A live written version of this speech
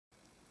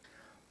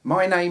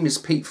My name is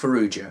Pete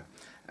Farrugia,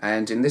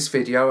 and in this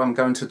video I'm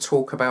going to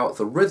talk about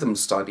the rhythm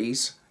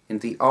studies in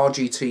the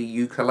RGT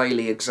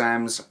Ukulele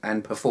exams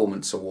and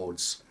performance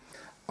awards.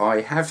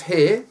 I have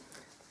here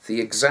the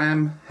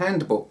exam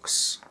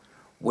handbooks,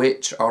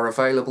 which are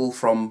available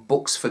from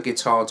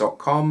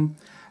booksforguitar.com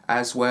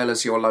as well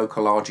as your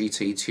local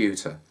RGT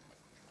tutor.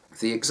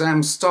 The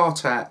exams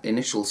start at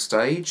initial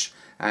stage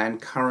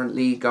and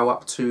currently go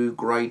up to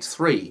grade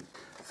 3.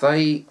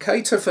 They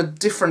cater for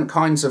different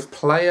kinds of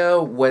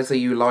player, whether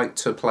you like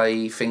to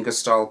play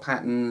fingerstyle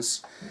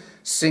patterns,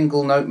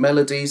 single note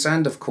melodies,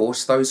 and of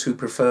course those who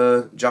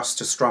prefer just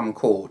to strum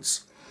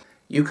chords.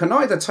 You can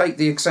either take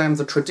the exam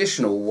the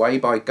traditional way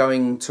by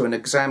going to an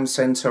exam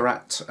centre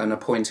at an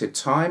appointed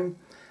time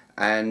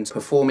and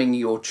performing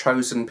your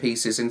chosen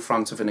pieces in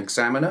front of an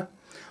examiner.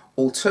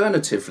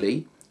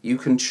 Alternatively, you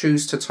can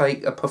choose to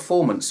take a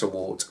performance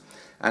award,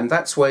 and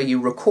that's where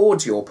you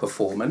record your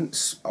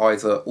performance,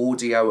 either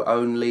audio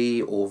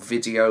only or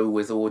video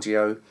with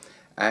audio,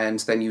 and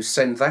then you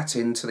send that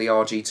in to the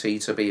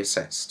RGT to be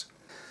assessed.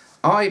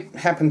 I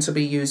happen to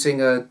be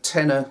using a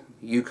tenor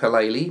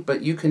ukulele,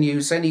 but you can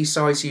use any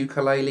size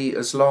ukulele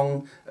as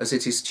long as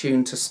it is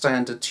tuned to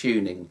standard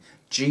tuning,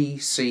 G,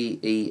 C,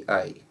 E,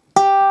 A.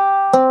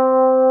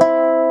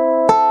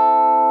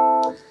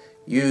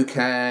 You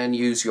can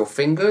use your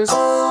fingers,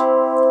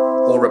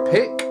 or a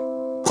pick,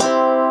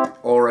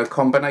 or a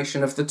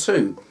combination of the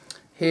two.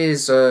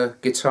 Here's a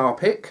guitar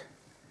pick,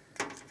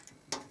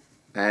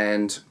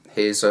 and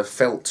here's a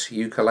felt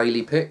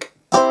ukulele pick.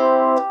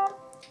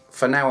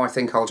 For now I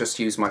think I'll just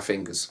use my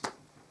fingers.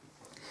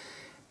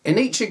 In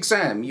each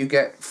exam you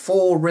get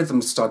 4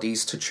 rhythm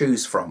studies to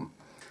choose from.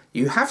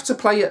 You have to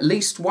play at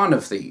least one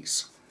of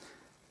these.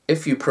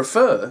 If you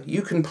prefer,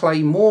 you can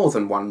play more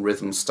than one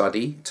rhythm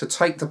study to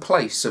take the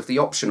place of the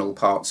optional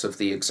parts of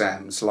the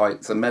exams,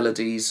 like the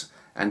melodies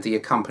and the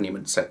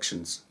accompaniment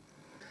sections.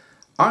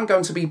 I'm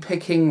going to be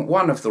picking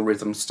one of the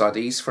rhythm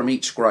studies from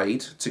each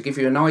grade to give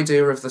you an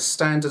idea of the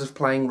standard of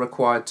playing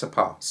required to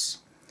pass.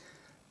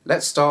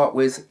 Let's start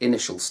with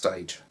initial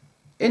stage.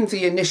 In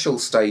the initial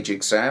stage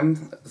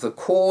exam, the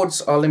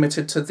chords are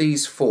limited to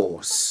these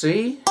 4: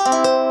 C,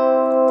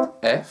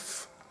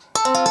 F,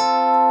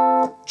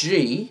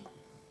 G,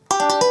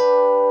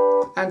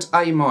 and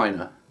A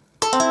minor.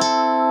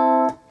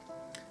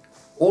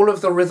 All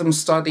of the rhythm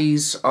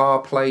studies are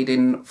played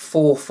in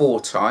 4/4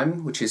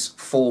 time, which is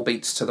 4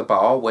 beats to the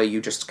bar, where you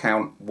just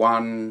count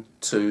 1,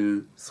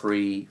 2,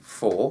 3,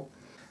 4.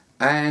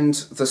 And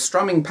the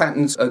strumming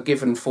patterns are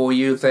given for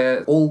you.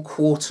 They're all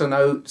quarter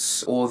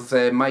notes, or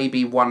there may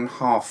be 1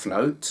 half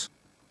note.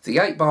 The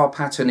 8-bar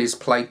pattern is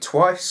played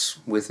twice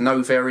with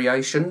no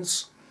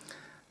variations.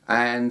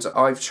 And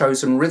I've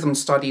chosen rhythm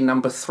study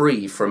number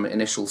 3 from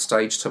initial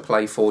stage to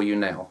play for you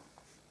now.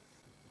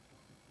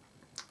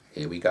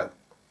 Here we go.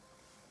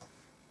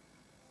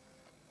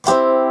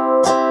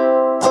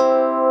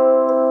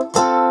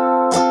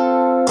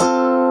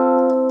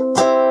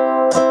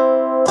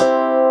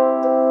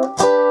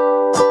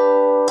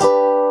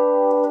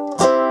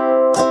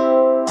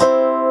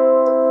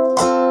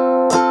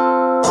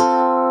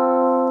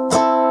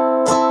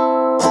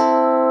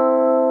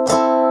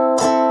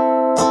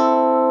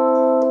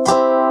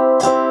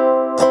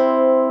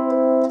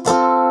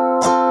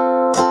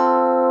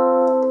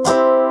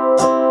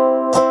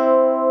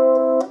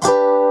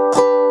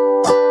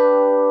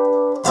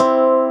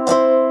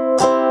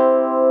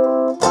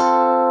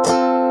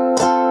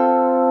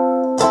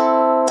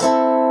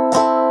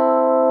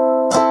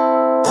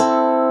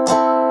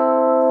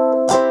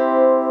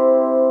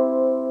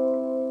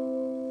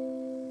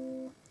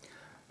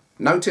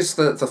 Notice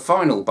that the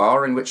final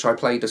bar, in which I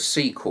played a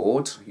C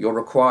chord, you're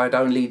required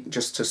only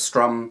just to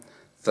strum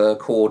the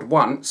chord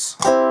once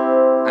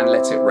and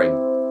let it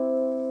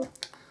ring.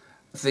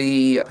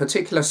 The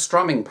particular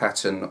strumming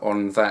pattern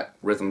on that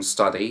rhythm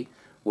study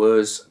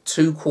was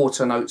 2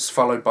 quarter notes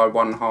followed by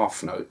 1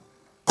 half note.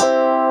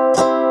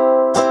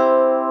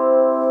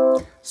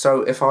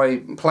 So if I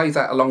play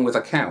that along with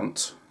a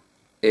count,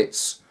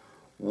 it's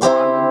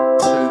 1,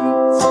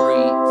 2,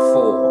 3,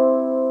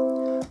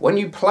 4. When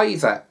you play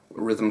that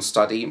rhythm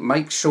study,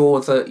 make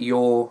sure that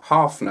your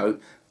half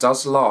note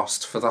does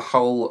last for the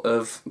whole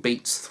of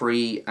beats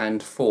 3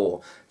 and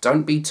 4.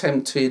 Don't be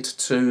tempted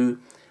to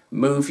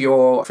move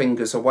your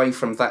fingers away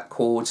from that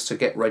chord to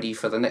get ready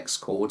for the next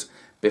chord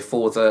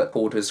before the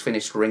chord has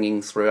finished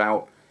ringing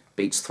throughout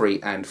beats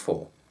 3 and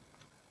 4.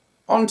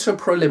 On to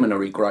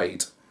preliminary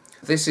grade.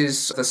 This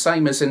is the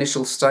same as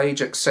initial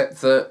stage, except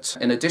that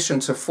in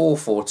addition to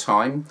 4/4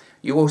 time,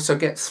 you also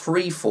get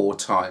 3/4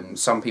 time.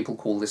 Some people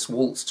call this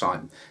waltz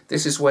time.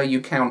 This is where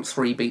you count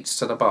 3 beats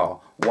to the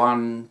bar.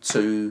 1,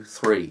 2,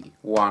 3.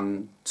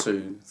 1,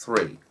 2,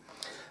 3.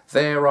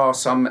 There are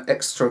some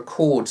extra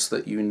chords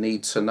that you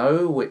need to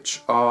know,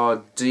 which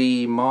are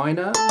D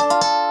minor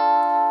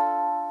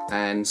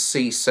and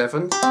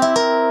C7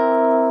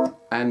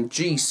 and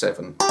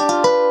G7.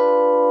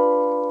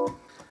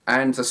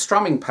 And the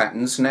strumming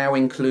patterns now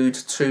include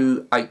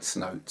 2 8th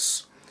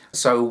notes.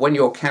 So when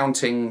you're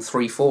counting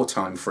 3/4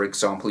 time, for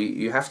example,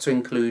 you have to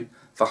include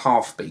the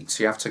half beats.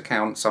 You have to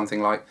count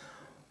something like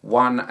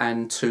 1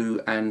 and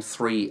 2 and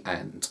 3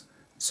 and,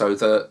 so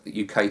that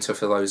you cater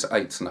for those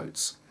eighth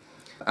notes.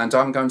 And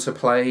I'm going to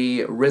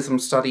play rhythm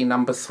study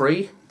number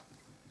 3.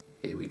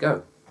 Here we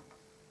go.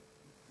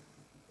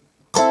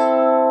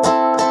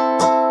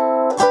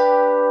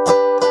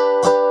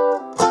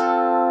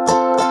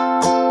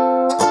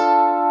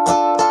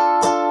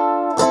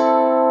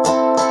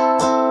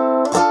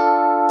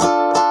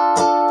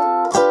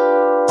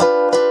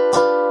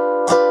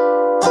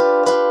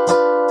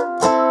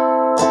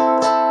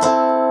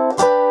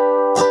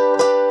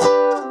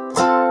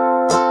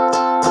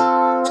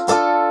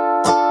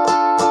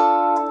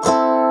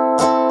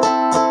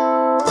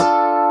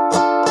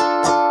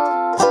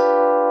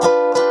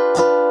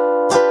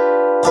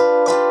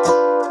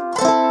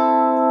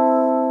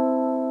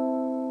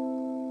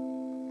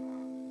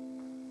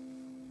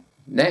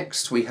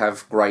 Next we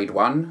have grade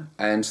 1,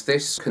 and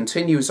this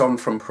continues on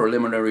from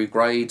preliminary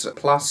grade,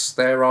 plus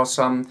there are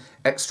some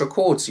extra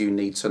chords you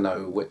need to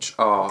know, which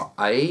are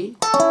A,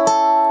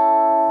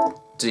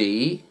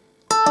 D,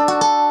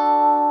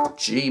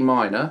 G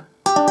minor,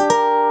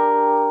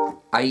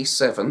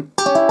 A7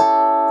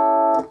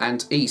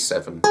 and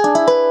E7.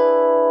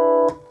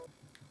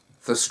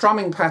 The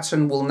strumming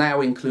pattern will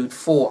now include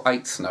 4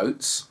 eighth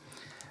notes,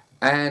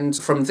 and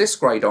from this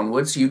grade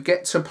onwards you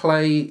get to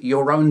play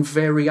your own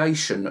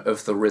variation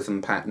of the rhythm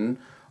pattern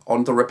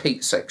on the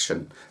repeat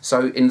section.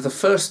 So in the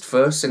first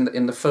verse,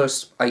 in the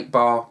first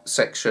 8-bar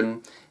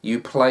section,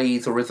 you play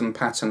the rhythm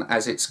pattern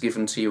as it's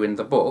given to you in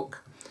the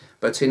book,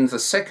 but in the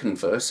second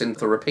verse, in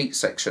the repeat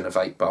section of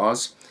 8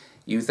 bars,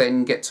 you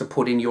then get to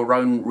put in your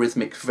own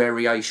rhythmic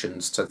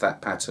variations to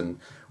that pattern,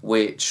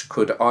 which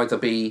could either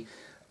be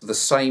the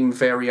same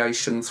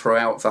variation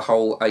throughout the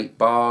whole 8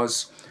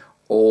 bars,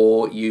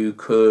 or you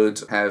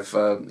could have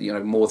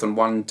more than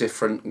one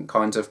different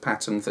kind of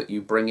pattern that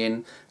you bring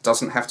in.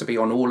 Doesn't have to be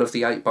on all of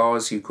the 8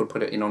 bars, you could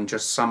put it in on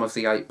just some of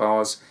the 8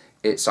 bars,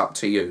 it's up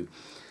to you.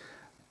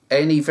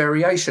 Any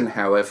variation,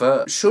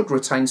 however, should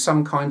retain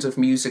some kind of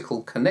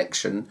musical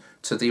connection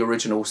to the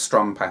original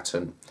strum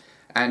pattern,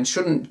 and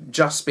shouldn't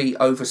just be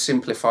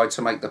oversimplified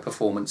to make the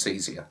performance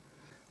easier.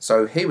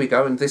 So here we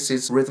go, and this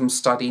is rhythm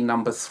study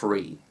number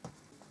 3.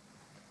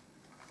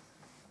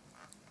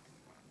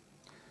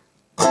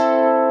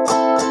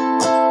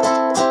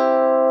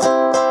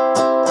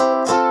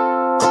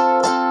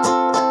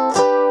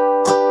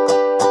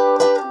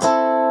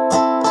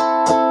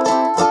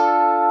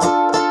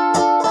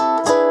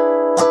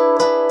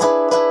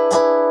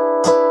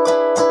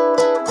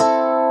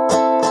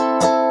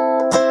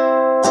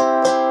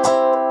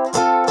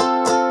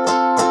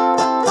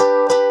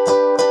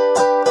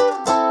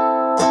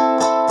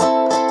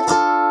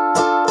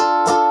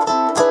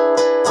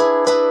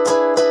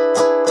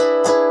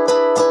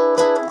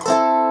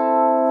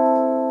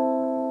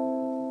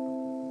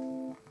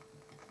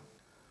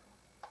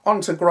 On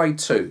to grade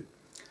 2.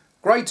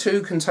 Grade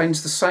 2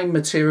 contains the same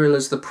material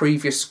as the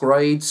previous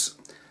grades,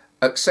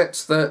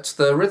 except that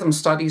the rhythm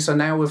studies are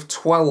now of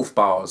 12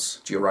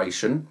 bars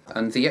duration,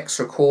 and the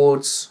extra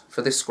chords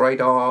for this grade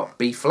are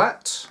B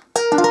flat,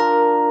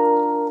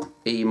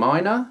 E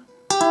minor,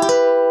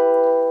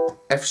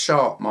 F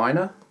sharp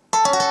minor,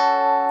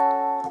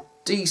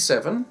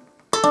 D7,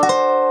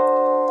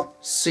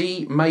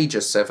 C major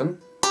 7,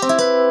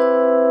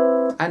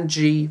 and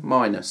G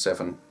minor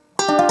 7.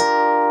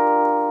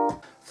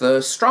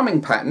 The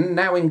strumming pattern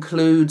now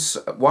includes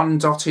 1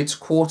 dotted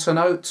quarter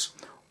note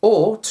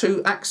or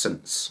 2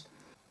 accents.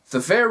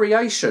 The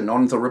variation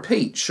on the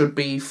repeat should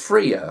be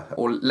freer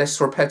or less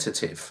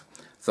repetitive.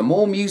 The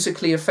more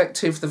musically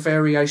effective the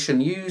variation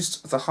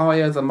used, the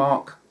higher the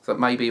mark that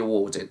may be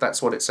awarded.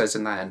 That's what it says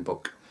in the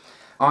handbook.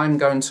 I'm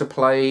going to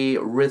play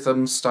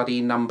rhythm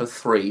study number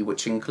 3,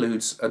 which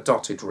includes a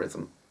dotted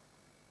rhythm.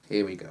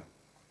 Here we go.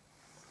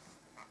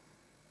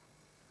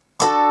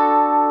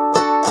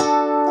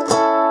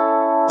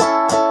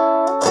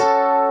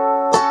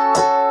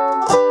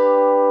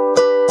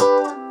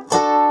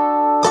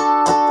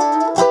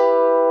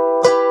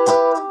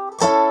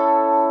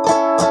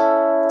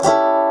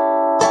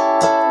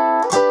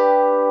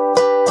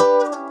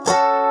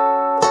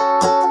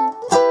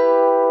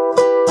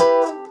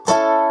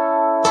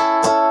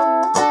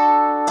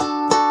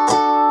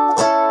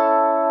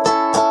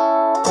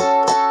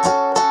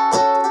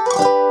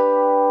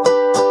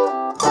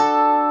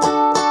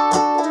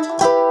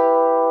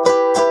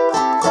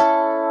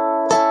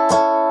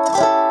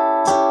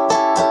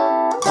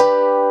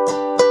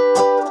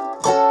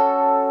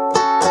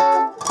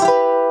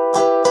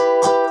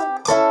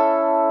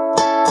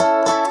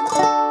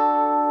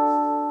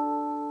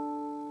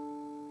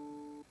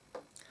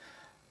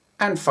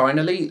 And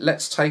finally,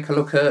 let's take a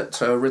look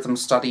at a rhythm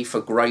study for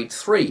grade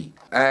 3.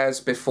 As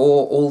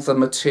before, all the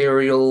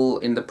material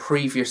in the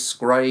previous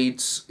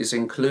grades is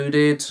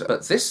included,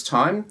 but this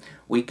time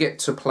we get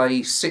to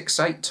play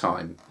 6/8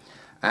 time.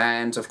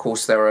 And of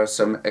course there are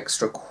some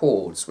extra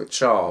chords,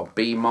 which are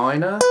B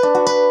minor,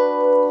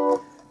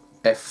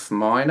 F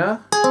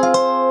minor,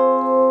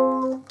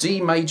 D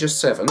major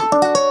 7,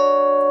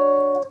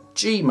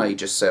 G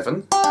major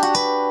 7,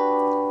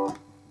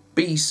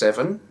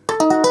 B7,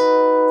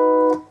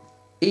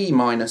 E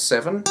minor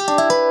 7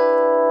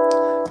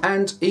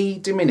 and E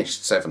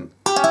diminished 7.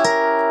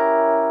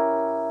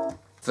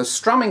 The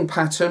strumming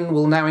pattern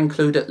will now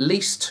include at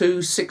least 2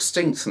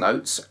 16th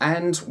notes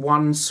and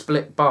 1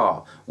 split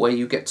bar, where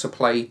you get to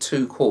play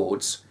 2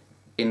 chords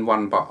in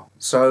 1 bar.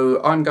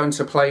 So I'm going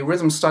to play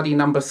rhythm study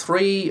number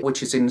 3,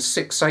 which is in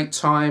 6/8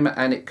 time,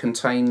 and it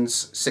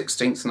contains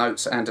 16th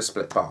notes and a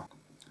split bar.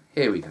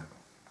 Here we go.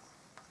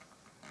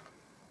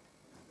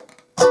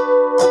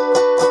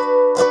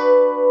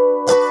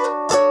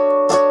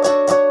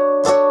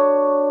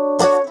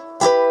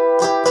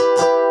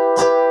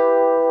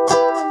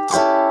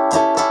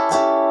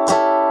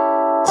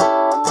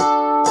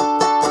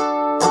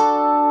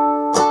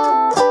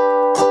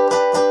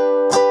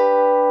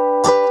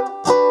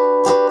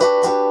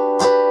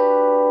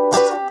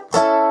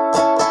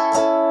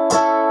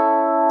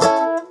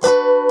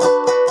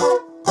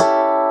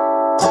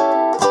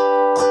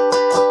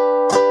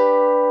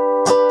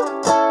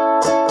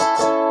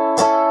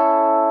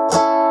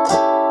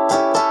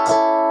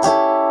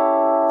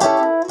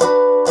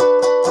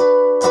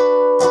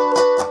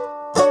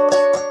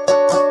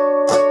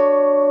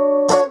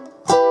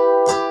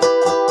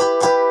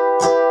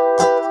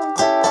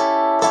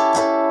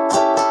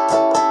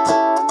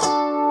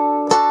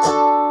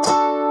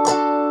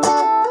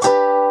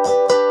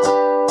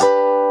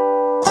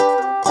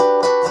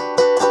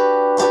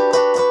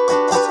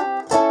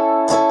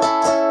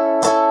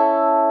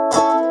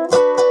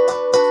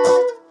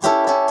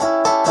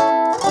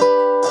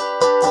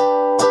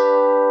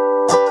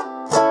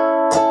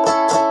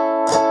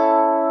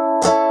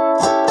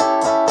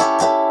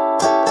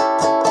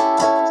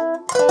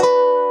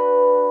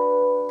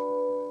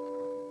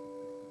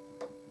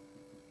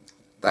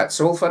 That's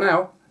all for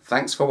now.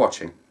 Thanks for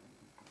watching.